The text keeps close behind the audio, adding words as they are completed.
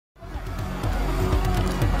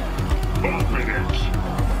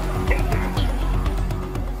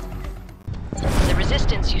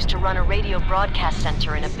Resistance used to run a radio broadcast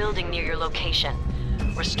center in a building near your location.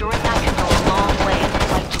 Restoring that could go a long way in the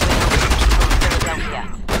fight to win over the people of Philadelphia.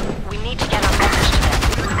 We need to get our message to them.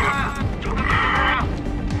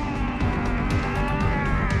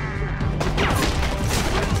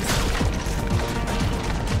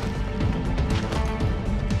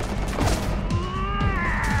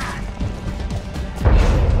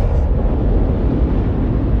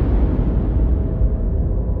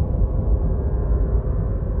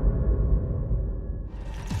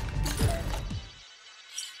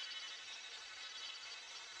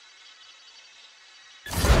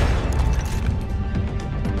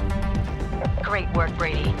 Great work,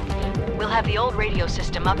 Brady. We'll have the old radio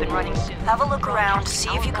system up and running soon. Have a look around, see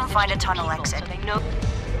if you can find a tunnel exit. So they know.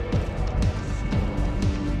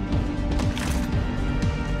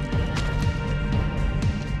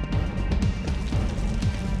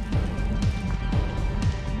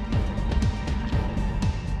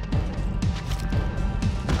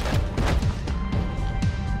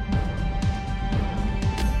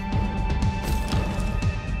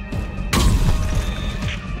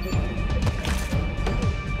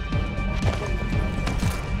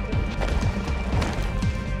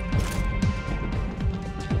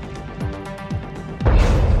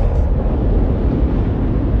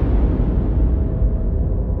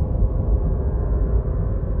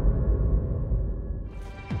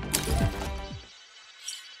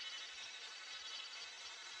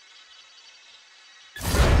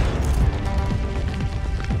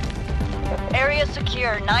 Area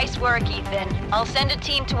secure. Nice work, Ethan. I'll send a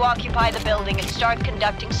team to occupy the building and start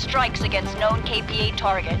conducting strikes against known KPA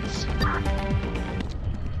targets.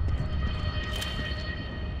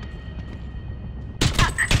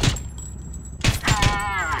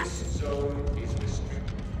 This zone is restricted.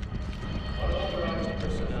 Unauthorized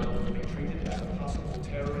personnel will be treated as a possible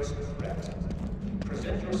terrorist threat.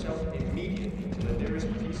 Present yourself immediately to the nearest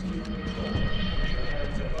peacekeeper control. Put your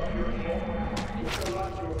hands above your head.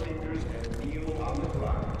 Interlock your fingers and kneel on the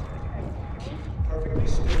ground. Keep perfectly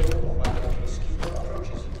still while the peacekeeper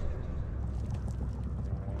approaches you.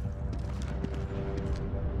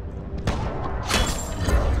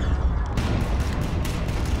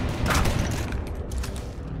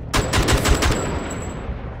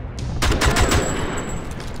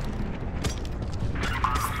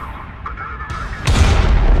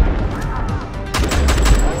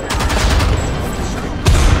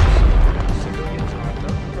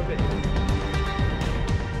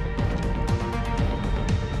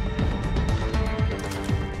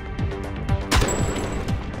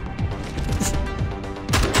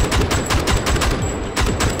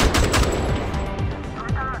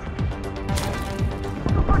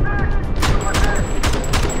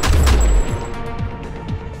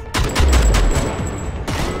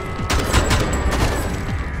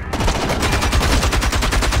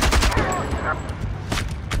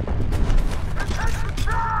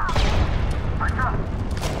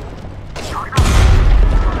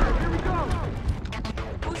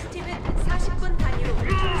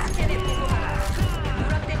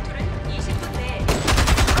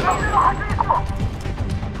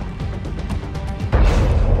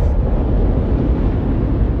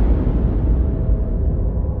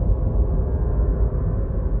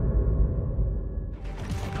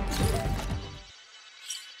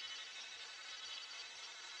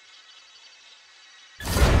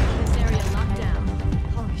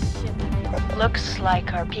 Looks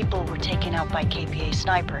like our people were taken out by KPA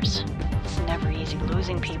snipers. It's never easy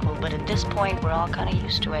losing people, but at this point, we're all kind of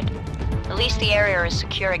used to it. At least the area is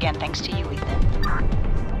secure again thanks to you, Ethan.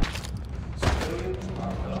 Civilians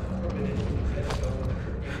are not permitted in the red zone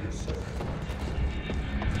in this circle.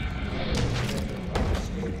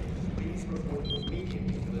 Please report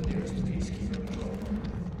immediately to the nearest peacekeeper control.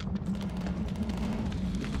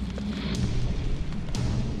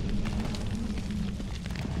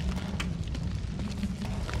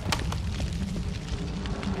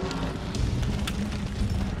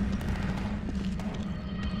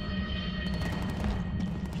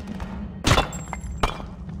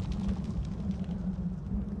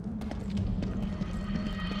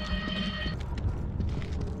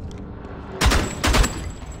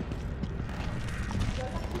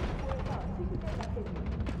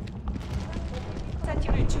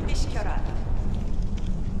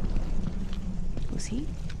 Was he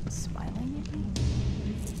smiling at me?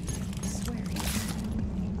 Swearing.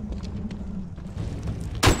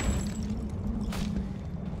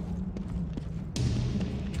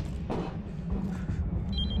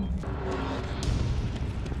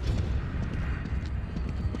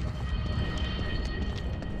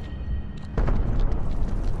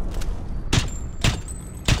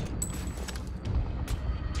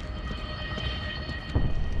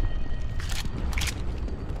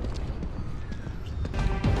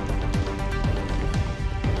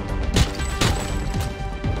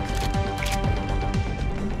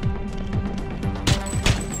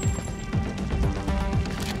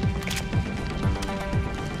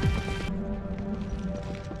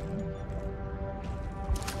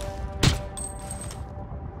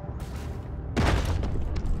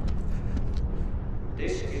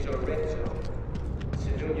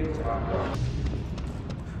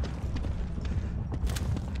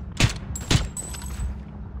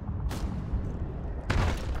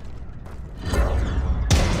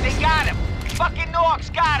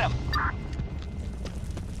 Skyhawk's got him!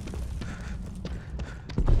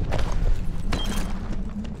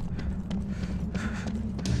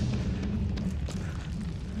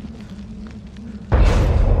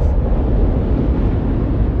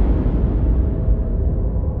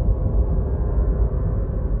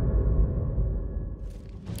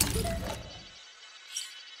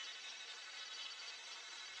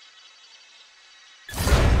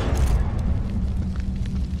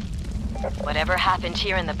 Whatever happened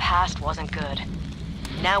here in the past wasn't good.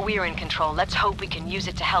 Now we're in control. Let's hope we can use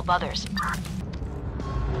it to help others.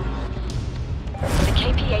 The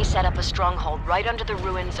KPA set up a stronghold right under the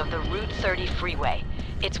ruins of the Route 30 freeway.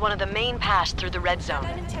 It's one of the main paths through the red zone.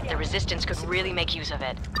 The resistance could really make use of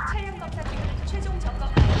it. 차량 검사 기준 최종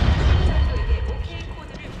점검 장소에게 OK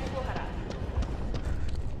코드를 보고하라.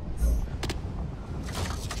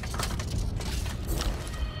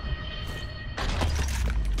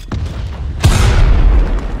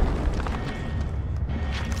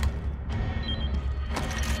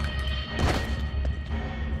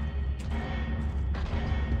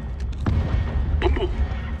 본부!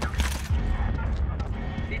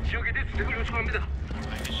 이 지역에 대해 수색을 요청합니다.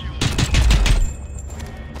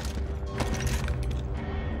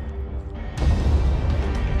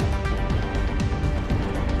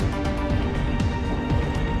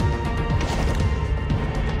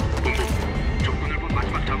 본부, 적군을 본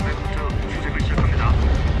마지막 장소에서부터 수색을 시작합니다.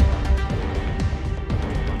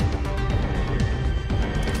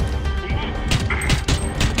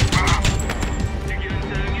 특이한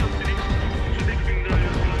사항이 없으니 수색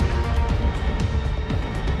중단하였습니다.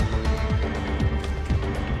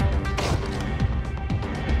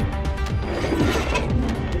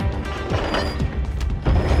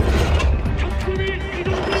 적군이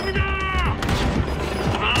이동 중입니다.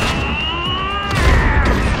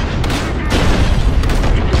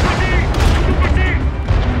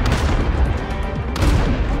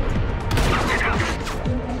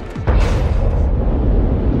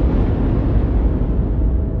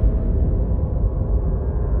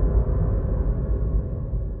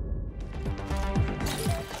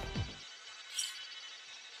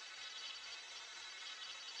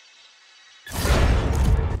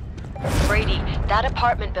 Brady, that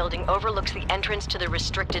apartment building overlooks the entrance to the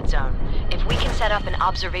restricted zone. If we can set up an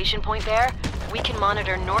observation point there, we can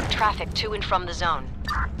monitor north traffic to and from the zone.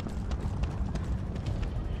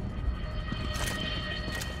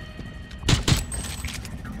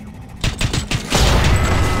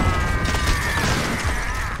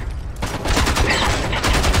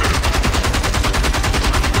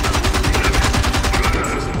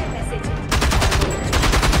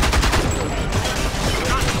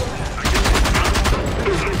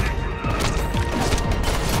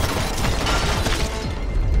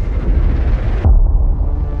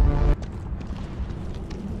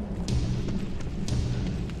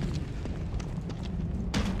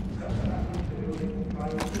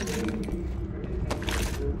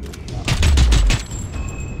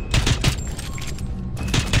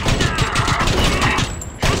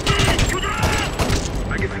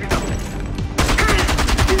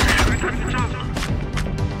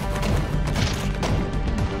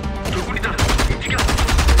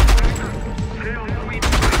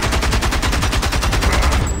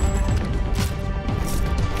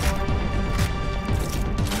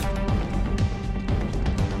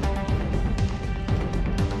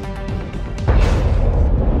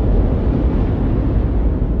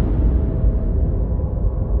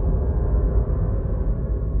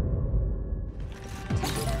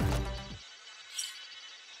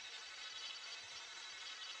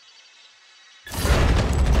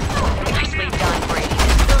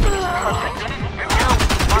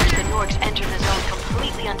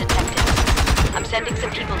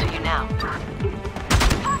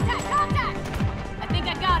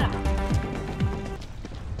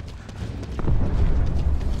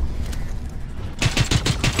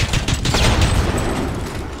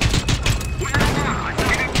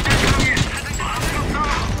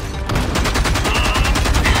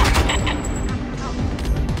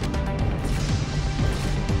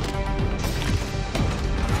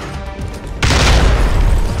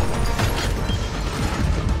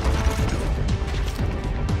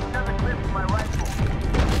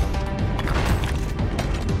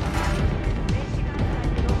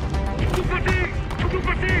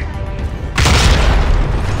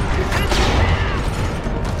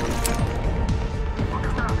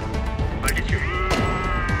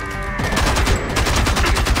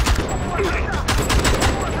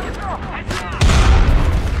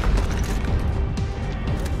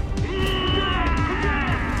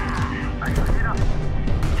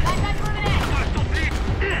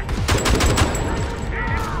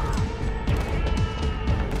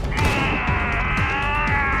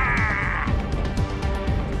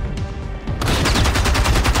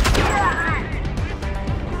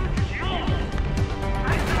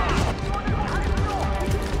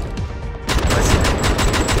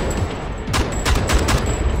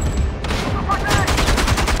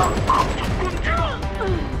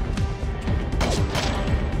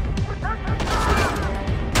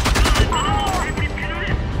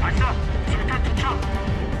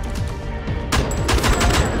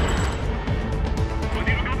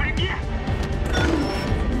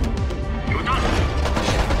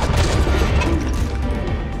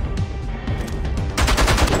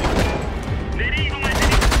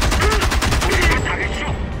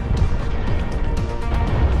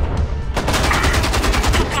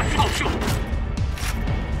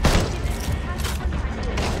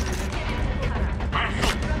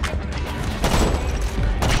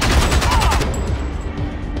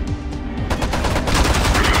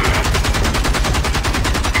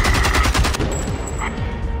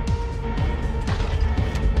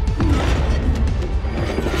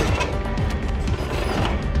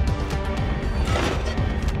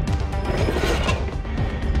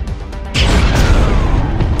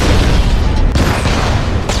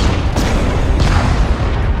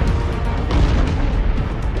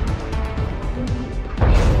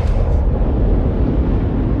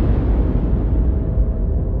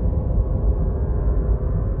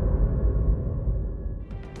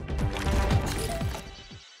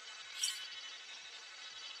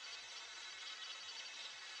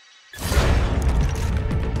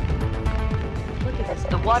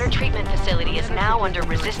 water treatment facility is now under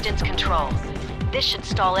Resistance control. This should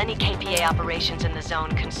stall any KPA operations in the zone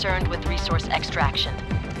concerned with resource extraction.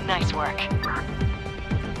 Nice work.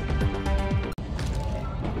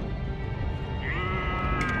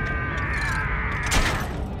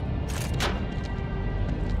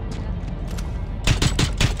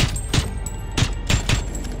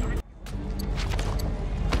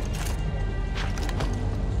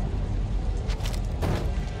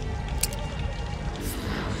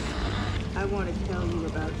 I want to tell you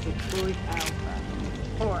about Detroit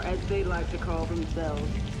Alpha, or as they like to call themselves,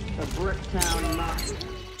 the Bricktown Mafia.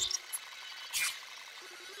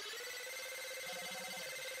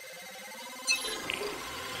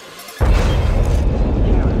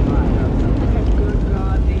 Terrified of them, as good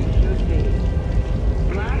God they should be.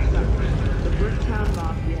 Last summer, the Bricktown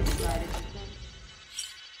Mafia decided to send...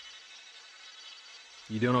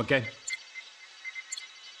 You doing okay?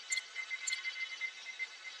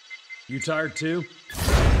 You tired too?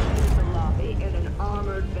 the lobby in an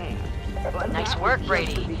armored van. But Nice that work, was just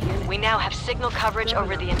Brady. the beginning. We now have signal coverage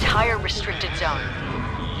over the entire restricted zone.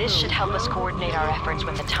 This should help us coordinate our efforts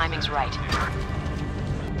when the timing's right.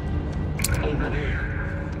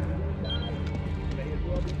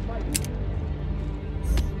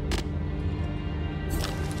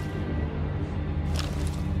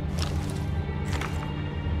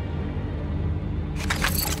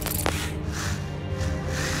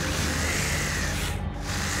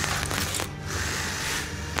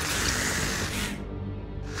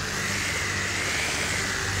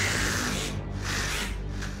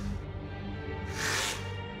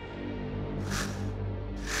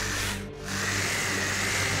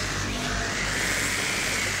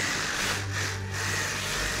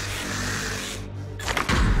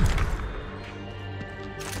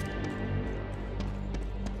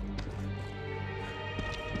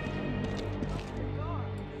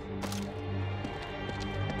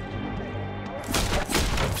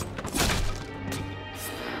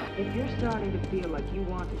 If you're starting to feel like you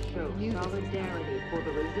want to show solidarity for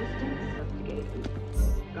the resistance, investigate.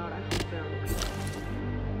 God, I hope they're okay.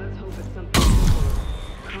 Let's hope it's something simple.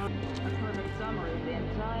 A perfect summary of the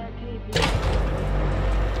entire KP.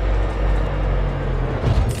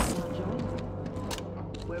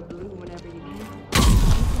 Joyce, wear blue whenever you can.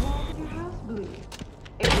 Keep the walls of your house blue.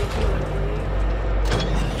 If you feel afraid,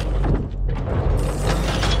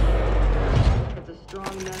 it's a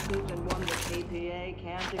strong message and one the KPA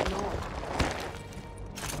can't ignore.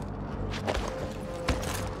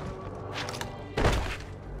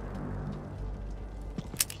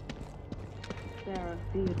 Sarah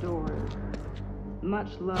Theodore, much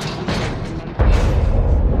love to you.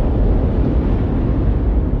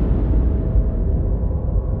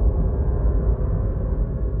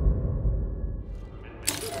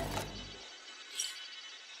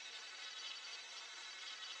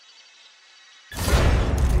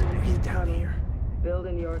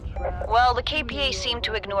 Building your trap. Well, the KPA seemed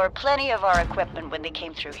to ignore plenty of our equipment when they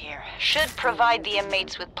came through here. Should provide the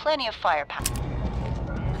inmates with plenty of firepower.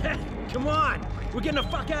 Come on! We're getting the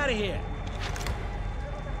fuck out of here!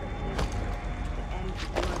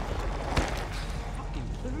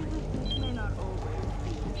 The resistance may not always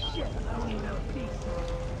be shit. I mean, peace.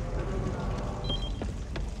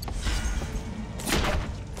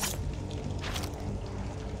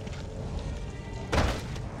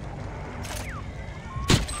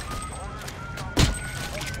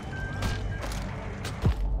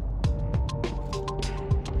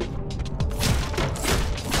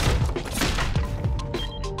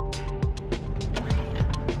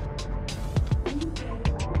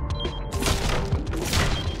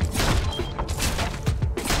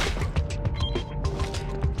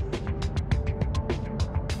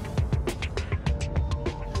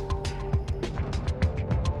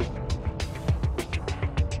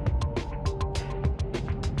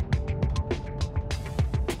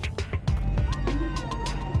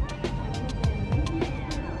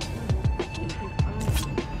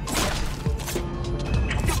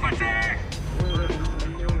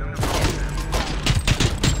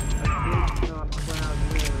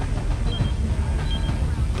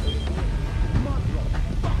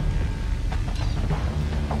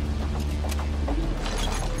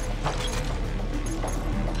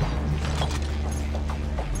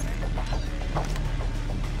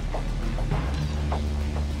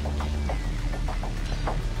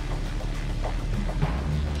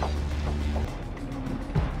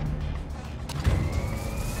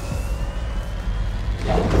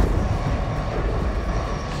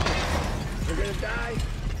 Die?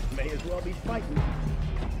 May as well be fighting.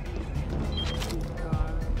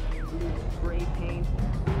 blue spray paint,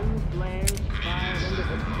 blue flares fired into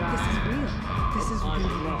the sky. This is real. This is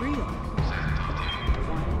really real.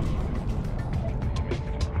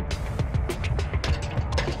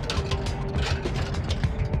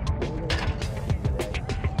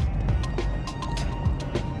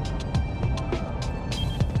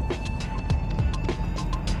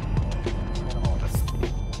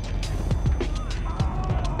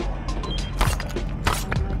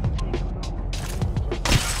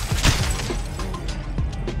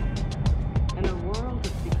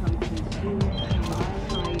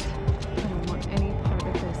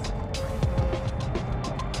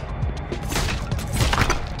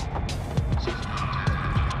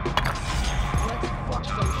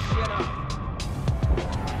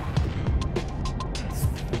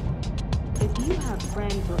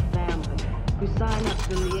 Friends or family who sign up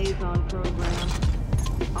for the liaison program,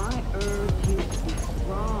 I urge you to be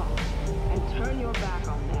strong and turn your back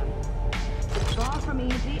on them. It's far from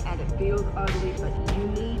easy and it feels ugly, but you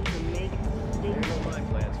need to make a statement. Here go my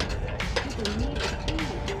plans for today. People need to see you.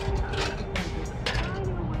 Find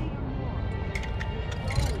your way to war.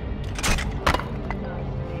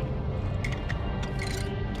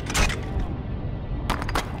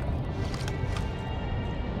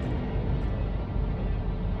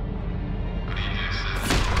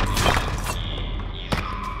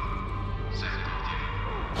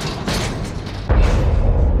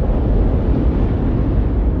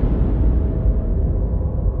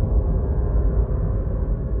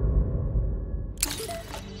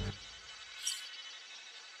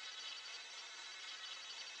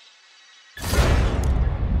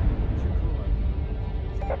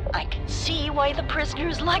 I can see why the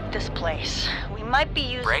prisoners like this place. We might be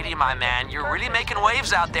using... Brady, my man, you're really making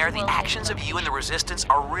waves out there. The actions of you and the Resistance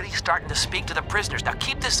are really starting to speak to the prisoners. Now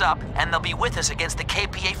keep this up, and they'll be with us against the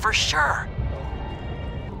KPA for sure.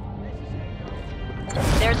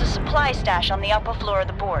 There's a supply stash on the upper floor of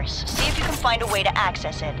the Bourse. See if you can find a way to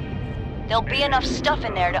access it. There'll be enough stuff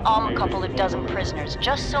in there to arm a couple of dozen prisoners,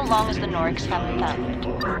 just so long as the Norks haven't found it.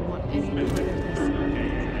 I don't want any part of this.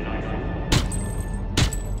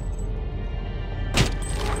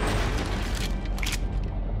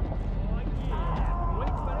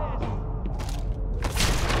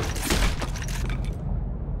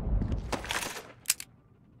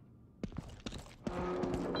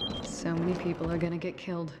 So many people are gonna get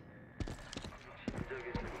killed.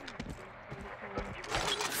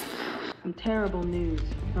 Some terrible news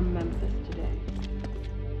from Memphis today.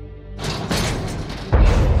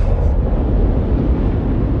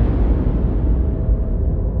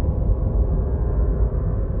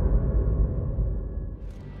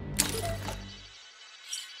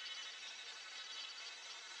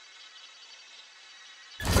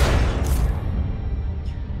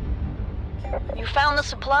 You found the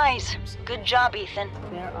supplies. Good job, Ethan.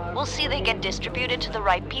 We'll see they get distributed to the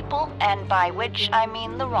right people, and by which I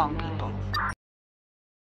mean the wrong people.